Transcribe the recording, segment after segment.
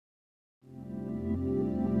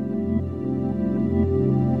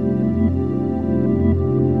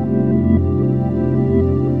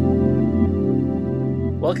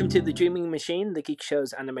Welcome to the Dreaming Machine, the Geek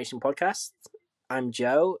Show's animation podcast. I'm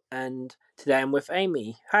Joe, and today I'm with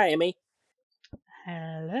Amy. Hi, Amy.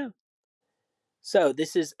 Hello. So,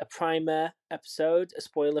 this is a primer episode, a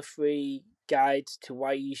spoiler-free guide to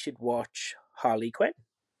why you should watch Harley Quinn.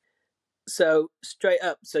 So, straight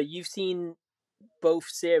up, you've seen both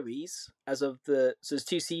series so there's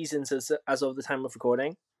 2 seasons as of the time of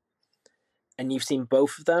recording, and you've seen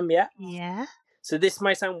both of them, yeah? Yeah. So this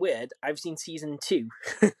might sound weird. I've seen season 2,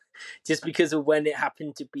 just because of when it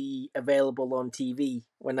happened to be available on TV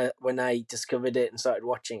when I discovered it and started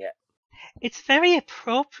watching it. It's a very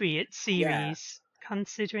appropriate Yeah, series,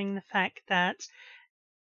 considering the fact that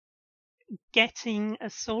getting a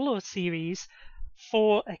solo series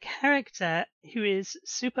for a character who is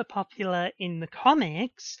super popular in the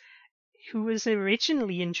comics, who was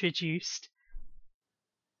originally introduced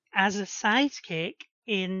as a sidekick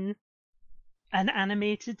in an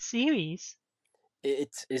animated series.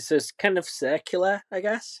 it's just kind of circular, I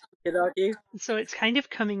guess you could argue. So it's kind of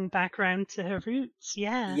coming back round to her roots,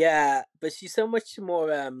 yeah. Yeah, but she's so much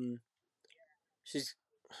more. She's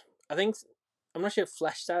I think I'm not sure if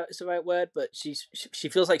fleshed out is the right word, but she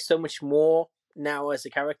feels like so much more now as a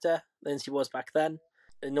character than she was back then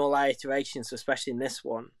in all our iterations, so especially in this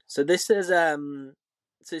one. So this is so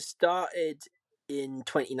it started in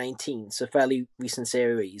 2019, so fairly recent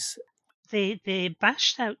series. They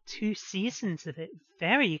bashed out 2 seasons of it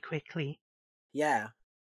very quickly. Yeah.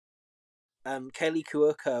 Kaylee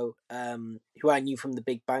Cuoco, who I knew from The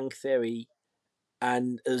Big Bang Theory,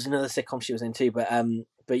 and there was another sitcom she was in too, but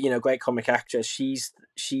you know, great comic actress. She's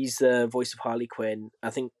the voice of Harley Quinn. I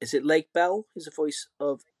think is it Lake Bell who's the voice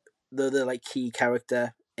of the like key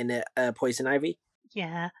character in it, Poison Ivy.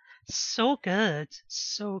 Yeah, so good,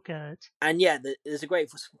 so good. And yeah, there's a great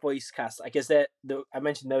voice cast. I guess I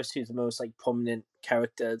mentioned those two, the most like prominent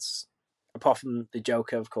characters, apart from the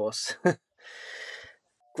Joker, of course.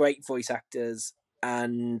 Great voice actors,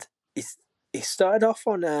 and it started off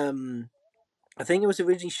on I think it was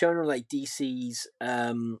originally shown on like DC's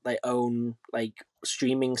like own like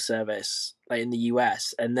streaming service like in the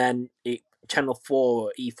US, and then Channel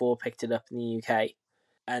 4 E4 picked it up in the UK,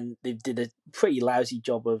 and they did a pretty lousy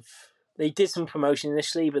job of. They did some promotion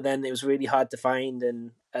initially, but then it was really hard to find,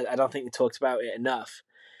 and I don't think they talked about it enough.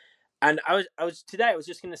 And I was today. I was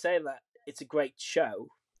just going to say that it's a great show,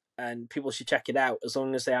 and people should check it out as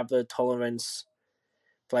long as they have the tolerance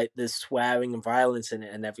for like the swearing and violence in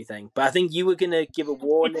it and everything. But I think you were going to give a It's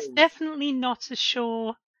warning. definitely not a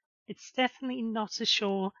show. It's definitely not a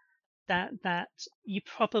show that you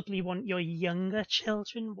probably want your younger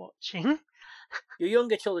children watching. Your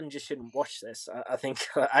younger children just shouldn't watch this. I think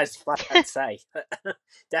I'd say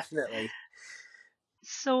definitely.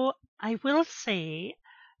 So I will say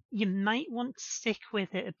you might want to stick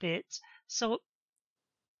with it a bit. So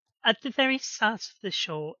at the very start of the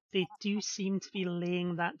show, they do seem to be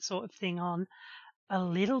laying that sort of thing on a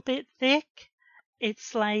little bit thick.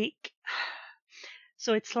 It's like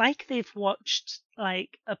so it's like they've watched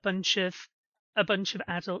like a bunch of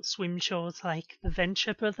Adult Swim shows like the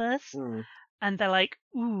Venture Brothers, and they're like,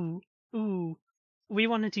 ooh, we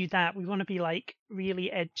want to do that. We want to be like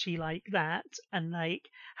really edgy like that, and like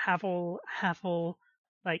have all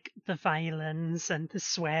like the violence and the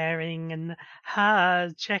swearing and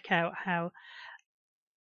check out how.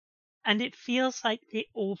 And it feels like they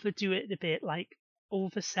overdo it a bit, like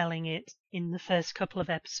overselling it in the first couple of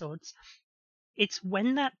episodes. It's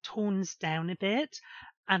when that tones down a bit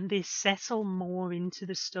and they settle more into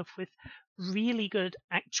the stuff with really good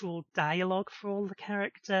actual dialogue for all the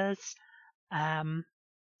characters,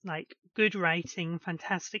 like good writing,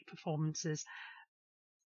 fantastic performances,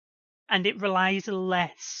 and it relies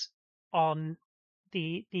less on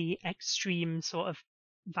the extreme sort of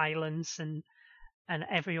violence and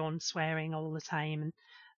everyone swearing all the time, and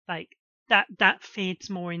like that fades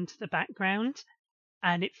more into the background,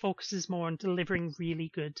 and it focuses more on delivering really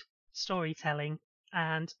good storytelling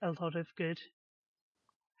and a lot of good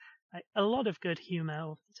humor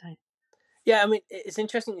all the time. Yeah, I mean, it's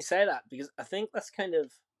interesting you say that because I think that's kind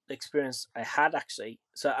of the experience I had actually.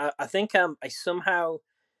 So I think I somehow,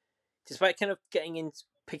 despite kind of getting in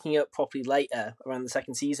picking up properly later around the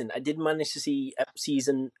second season, I did manage to see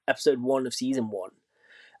episode 1 of season 1,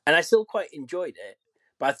 and I still quite enjoyed it.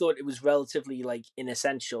 But I thought it was relatively like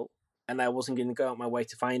inessential, and I wasn't going to go out my way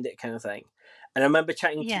to find it, kind of thing. And I remember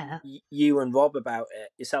chatting Yeah, to you and Rob about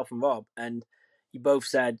it, yourself and Rob, and you both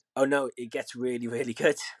said, "Oh no, it gets really, really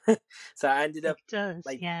good." So I ended it up does.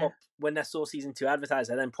 like Yeah, when I saw season 2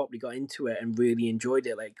 advertised, I then properly got into it and really enjoyed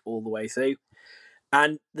it like all the way through.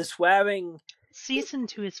 And the swearing, season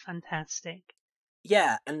 2 is fantastic.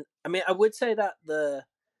 yeah, and I mean, I would say that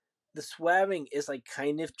the swearing is like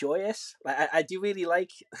kind of joyous. Like I do really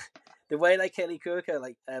like the way like Kelly Croker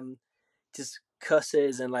like just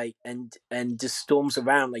cusses and like and just storms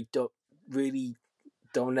around like really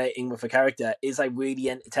dominating with a character is like really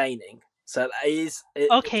entertaining. So it is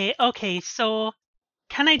Okay, so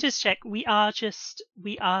can I just check? We are just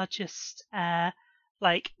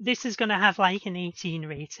like this is gonna have like an 18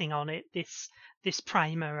 rating on it. This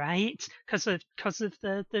primer, right? Because of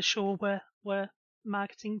the show we're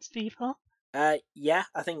marketing to people. yeah,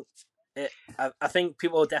 I think I think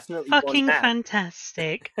people will definitely want Fucking now.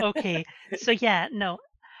 fantastic. Okay, so yeah, no,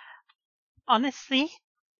 honestly,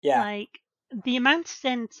 Yeah, like the amount it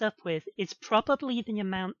ends up with is probably the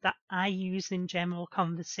amount that I use in general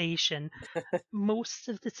conversation most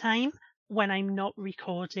of the time when I'm not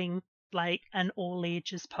recording like an all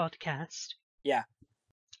ages podcast. yeah,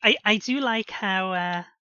 I do like how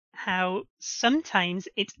sometimes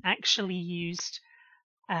it's actually used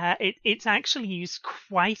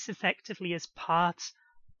quite effectively as part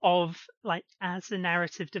of like as a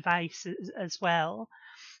narrative device as well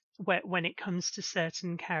when it comes to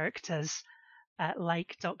certain characters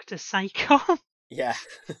like Dr. Psycho. yeah,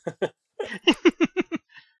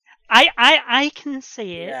 I can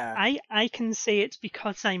say it. yeah. I can say it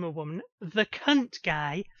because I'm a woman. The cunt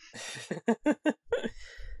guy.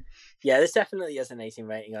 Yeah, this definitely has an 18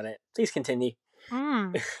 rating on it. Please continue.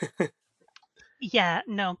 Mm, yeah,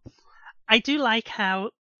 no. I do like how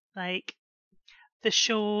like the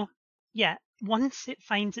show yeah, once it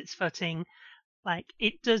finds its footing, like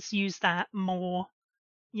it does use that more,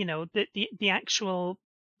 the actual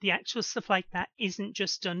stuff like that isn't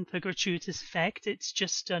just done for gratuitous effect. It's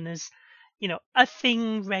just done as, a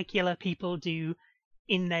thing regular people do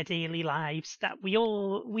in their daily lives that we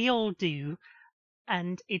all do,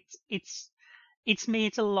 and it's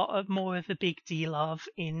made a lot of more of a big deal of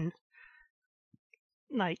in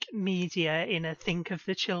like media in a think of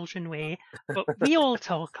the children way, but we all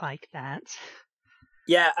talk like that.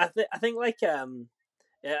 Yeah, I think like yeah,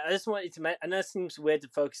 I just wanted to I know it seems weird to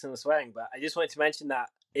focus on the swearing, but I just wanted to mention that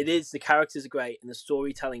it is the characters are great and the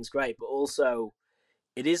storytelling's great, but also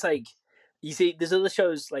it is like you see there's other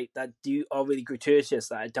shows like that do are really gratuitous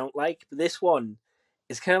that I don't like, but this one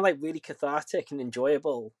is kind of like really cathartic and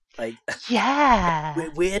enjoyable. Like Yeah,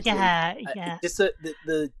 weirdly, yeah, yeah, just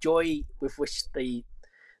the joy with which they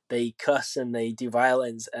cuss and they do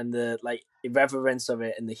violence and the like irreverence of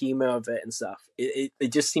it and the humor of it and stuff. It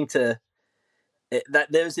just seemed to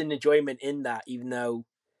that there's an enjoyment in that, even though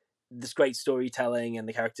there's great storytelling and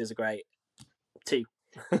the characters are great too.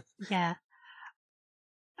 yeah.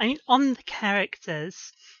 I mean, on the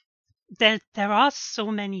characters, there are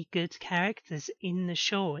so many good characters in the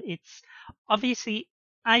show. It's obviously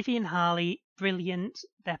Ivy and Harley, brilliant.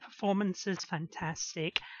 Their performances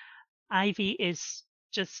fantastic. Ivy is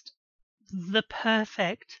just the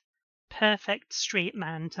perfect straight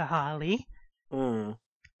man to Harley, Mm.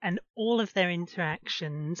 and all of their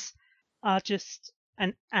interactions are just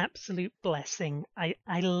an absolute blessing. I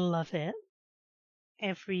love it.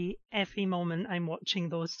 Every moment I'm watching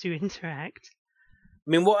those two interact. I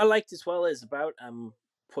mean, what I liked as well is about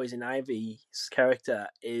Poison Ivy's character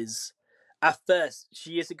is at first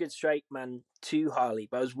she is a good straight man to Harley,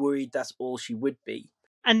 but I was worried that's all she would be.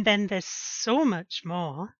 And then there's so much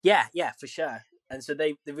more. Yeah, yeah, for sure. And so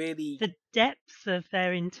they really The depth of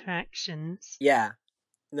their interactions. yeah,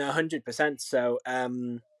 no, 100%. So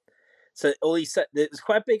so all these there's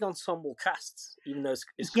quite a big ensemble cast, even though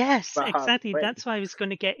it's Yes, about Harley exactly. Quinn. That's what I was going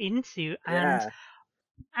to get into. And Yeah.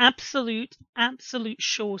 absolute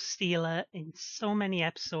show stealer in so many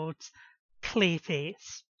episodes,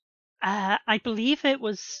 Clayface. I believe,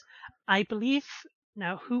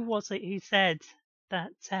 now who was it who said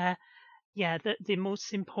that, yeah, that the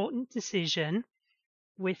most important decision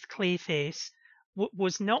with Clayface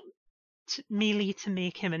was not merely to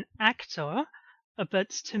make him an actor, but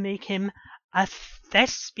to make him a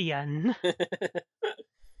thespian.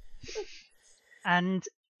 And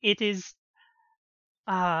it is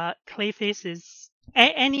Clayface is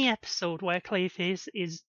any episode where Clayface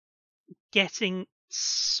is getting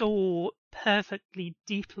so perfectly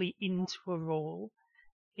deeply into a role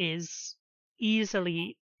is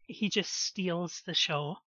easily he just steals the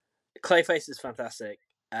show. Clayface is fantastic.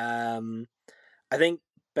 I think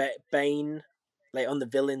Bane, like on the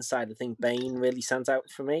villain side, I think Bane really stands out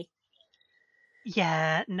for me.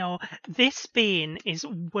 Yeah, no, this Bane is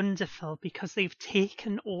wonderful because they've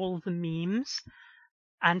taken all the memes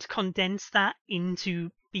and condensed that into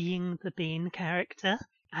being the Bane character.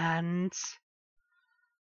 And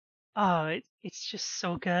oh, it's just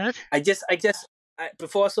so good. I just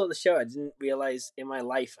before I saw the show, I didn't realize in my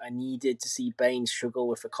life I needed to see Bane struggle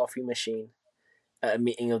with a coffee machine at a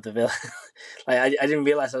meeting of the villain. Like I didn't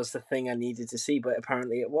realize that was the thing I needed to see, but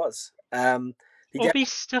apparently it was. They Or de- be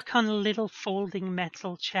stuck on a little folding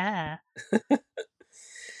metal chair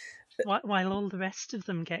while all the rest of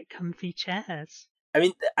them get comfy chairs. I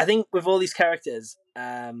mean, I think with all these characters,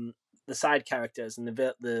 the side characters and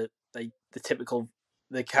the typical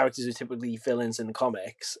the characters who are typically villains in the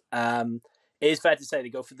comics, it is fair to say they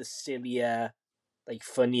go for the sillier, like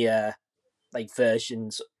funnier, like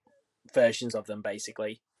versions of them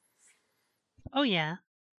basically, Oh yeah.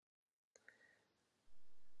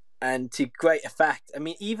 and to great effect. I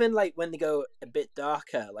mean, even like when they go a bit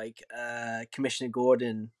darker, like Commissioner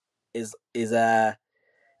Gordon is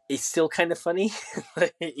still kind of funny.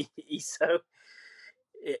 Like, he's so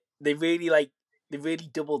they really they really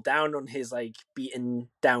doubled down on his like beaten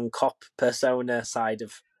down cop persona side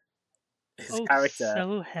of his Oh, character,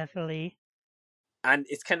 so heavily. and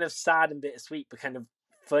it's kind of sad and bittersweet, but kind of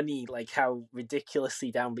funny, like how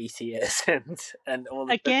ridiculously downbeat he is, and all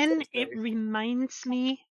the stuff he Again, goes through. it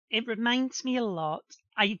reminds me a lot.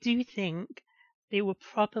 I do think they were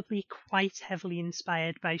probably quite heavily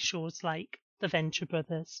inspired by shows like The Venture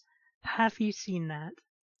Brothers. Have you seen that?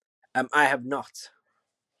 I have not.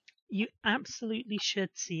 You absolutely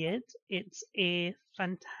should see it. It's a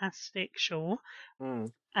fantastic show.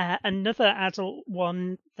 Mm. Another adult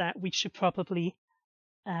one that we should probably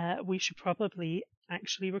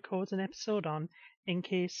actually record an episode on, in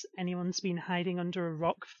case anyone's been hiding under a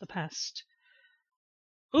rock for the past.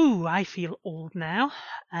 Ooh, I feel old now.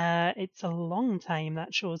 It's a long time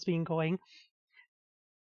that show's been going.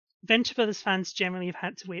 Venture Brothers fans generally have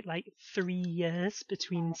had to wait like 3 years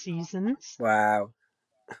between seasons. Wow.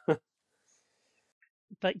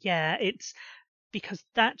 But yeah, it's because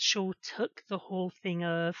that show took the whole thing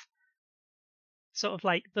of sort of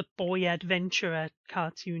like the boy adventurer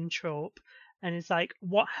cartoon trope, and it's like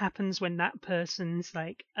what happens when that person's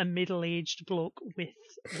like a middle-aged bloke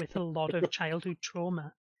with a lot of childhood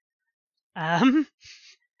trauma. Um,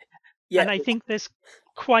 Yeah. and I think there's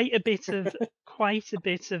quite a bit of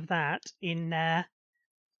that in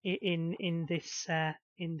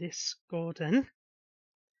this Gordon.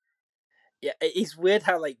 Yeah, it's weird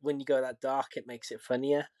how like when you go that dark, it makes it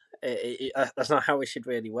funnier. That's not how it should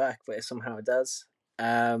really work, but it somehow it does.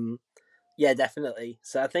 Um, yeah, definitely.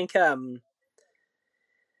 So I think I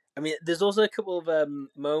mean, there's also a couple of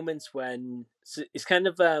moments when so it's kind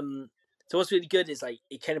of so what's really good is like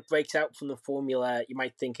it kind of breaks out from the formula you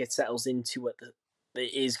might think it settles into what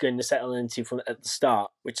it is going to settle into from at the start,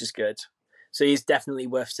 which is good. So he's definitely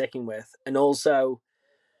worth sticking with, and also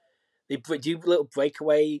they do little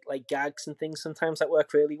breakaway like gags and things sometimes that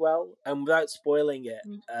work really well. And without spoiling it,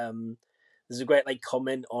 there's a great like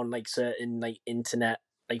comment on like certain like internet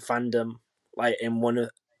like fandom, like in one of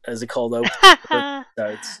as a cold open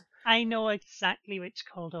episodes. I know exactly which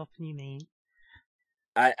cold open you mean.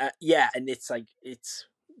 Yeah, and it's like it's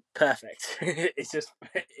perfect.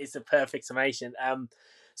 It's a perfect summation.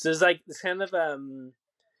 So there's like this kind of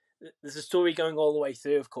there's a story going all the way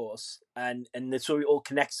through, of course, and the story all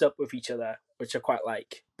connects up with each other, which I quite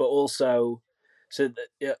like. But also, so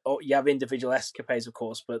that you have individual escapades, of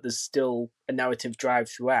course, but there's still a narrative drive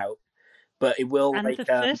throughout. But it will And the like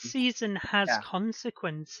first season has yeah,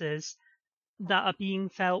 consequences that are being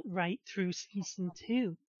felt right through season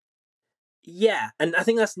two. yeah, and I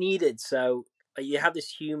think that's needed. So you have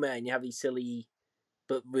this humor and you have these silly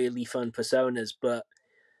but really fun personas, but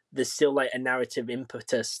there's still like a narrative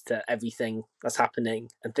impetus to everything that's happening,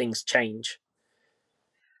 and things change.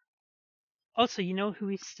 Also, you know who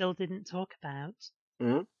we still didn't talk about?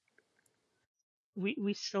 Mm-hmm.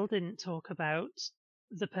 We still didn't talk about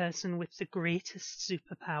the person with the greatest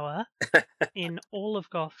superpower in all of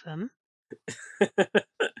Gotham,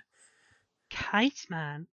 Kite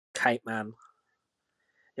Man. Kite Man.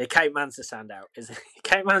 Yeah, Kite Man's the standout. Is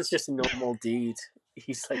Kite Man's just a normal dude.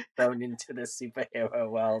 He's like thrown into the superhero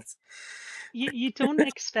world. You don't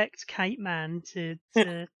expect Kite Man to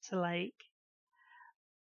like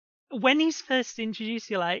when he's first introduced,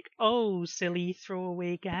 you're like, oh, silly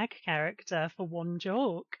throwaway gag character for one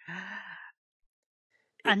joke.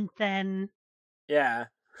 It, And then yeah.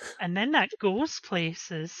 that goes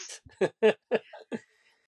places.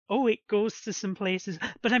 Oh, it goes to some places.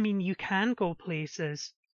 But I mean, you can go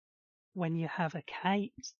places when you have a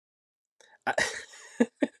kite. I,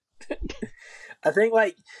 I think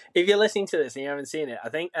like if you're listening to this and you haven't seen it, I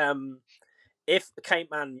think if Kite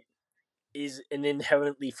Man is an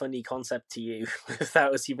inherently funny concept to you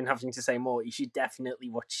without us even having to say more, you should definitely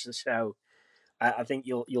watch the show. I think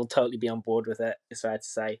you'll totally be on board with it. It's fair to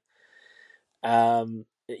say.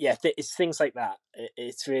 Yeah, it's things like that.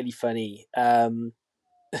 It's really funny.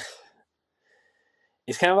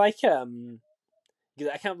 It's kind of like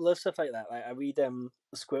because I kind of love stuff like that. Like I read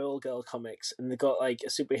Squirrel Girl comics, and they got like a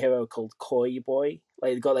superhero called Koi Boy.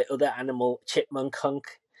 Like they got like other animal chipmunk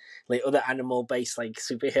hunk, like other animal based like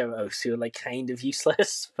superheroes who are like kind of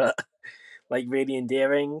useless, but like really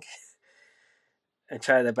endearing and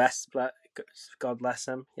try their best. But God bless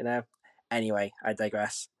them, you know. Anyway, I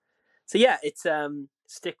digress. So yeah, it's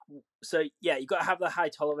stick. So yeah, you got to have the high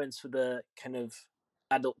tolerance for the kind of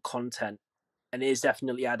adult content, and it is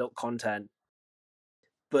definitely adult content.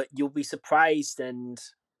 But you'll be surprised and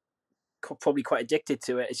probably quite addicted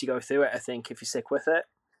to it as you go through it. I think if you stick with it,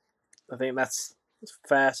 I think that's a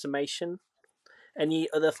fair summation. Any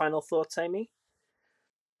other final thoughts, Amy?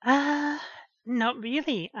 Uh, Not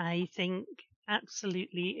really. I think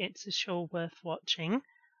absolutely it's a show worth watching.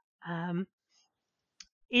 Um,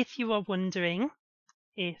 if you are wondering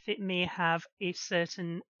if it may have a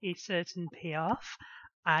certain payoff,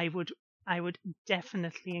 I would I would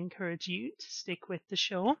definitely encourage you to stick with the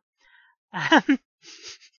show. Um,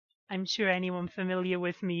 I'm sure anyone familiar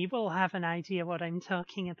with me will have an idea what I'm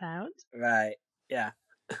talking about. Right. Yeah.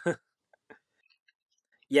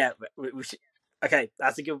 Yeah. We should. Okay,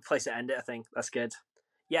 that's a good place to end it. I think that's good.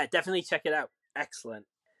 Yeah, definitely check it out. Excellent.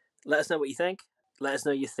 Let us know what you think. Let us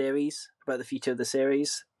know your theories about the future of the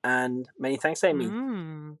series. And many thanks, Amy.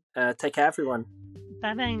 Mm. Take care, everyone.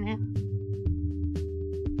 Bye bye now.